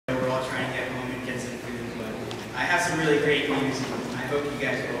some really great news, and I hope you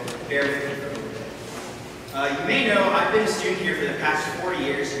guys will bear with me for a little bit. You may know I've been a student here for the past 4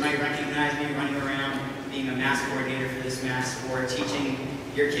 years. You might recognize me running around being a mass coordinator for this mass sport, teaching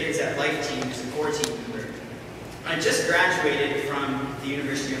your kids at Life Team as a core team member. I just graduated from the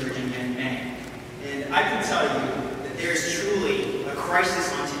University of Virginia in May, and I can tell you that there is truly a crisis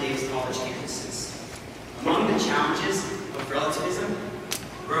on today's college campuses. Among the challenges of relativism,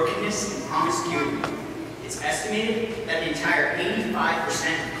 brokenness, and promiscuity, it's estimated that the entire 85%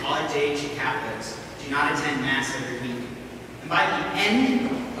 of college-age Catholics do not attend Mass every week. And by the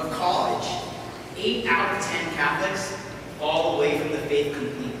end of college, 8 out of 10 Catholics fall away from the faith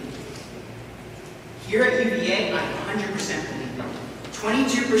completely. Here at UVA, I 100% believe that.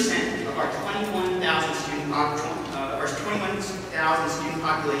 22% of our 21,000 student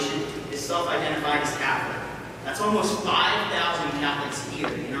population is self-identified as Catholic. That's almost 5,000 Catholics here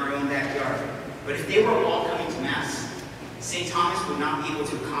in our own backyard. But if they were all coming to Mass, St. Thomas would not be able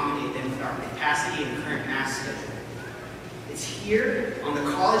to accommodate them with our capacity and current Mass schedule. It's here on the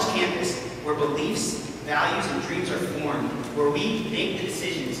college campus where beliefs, values, and dreams are formed, where we make the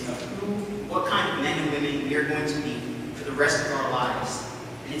decisions of what kind of men and women we are going to be for the rest of our lives.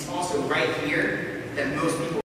 And it's also right here that most people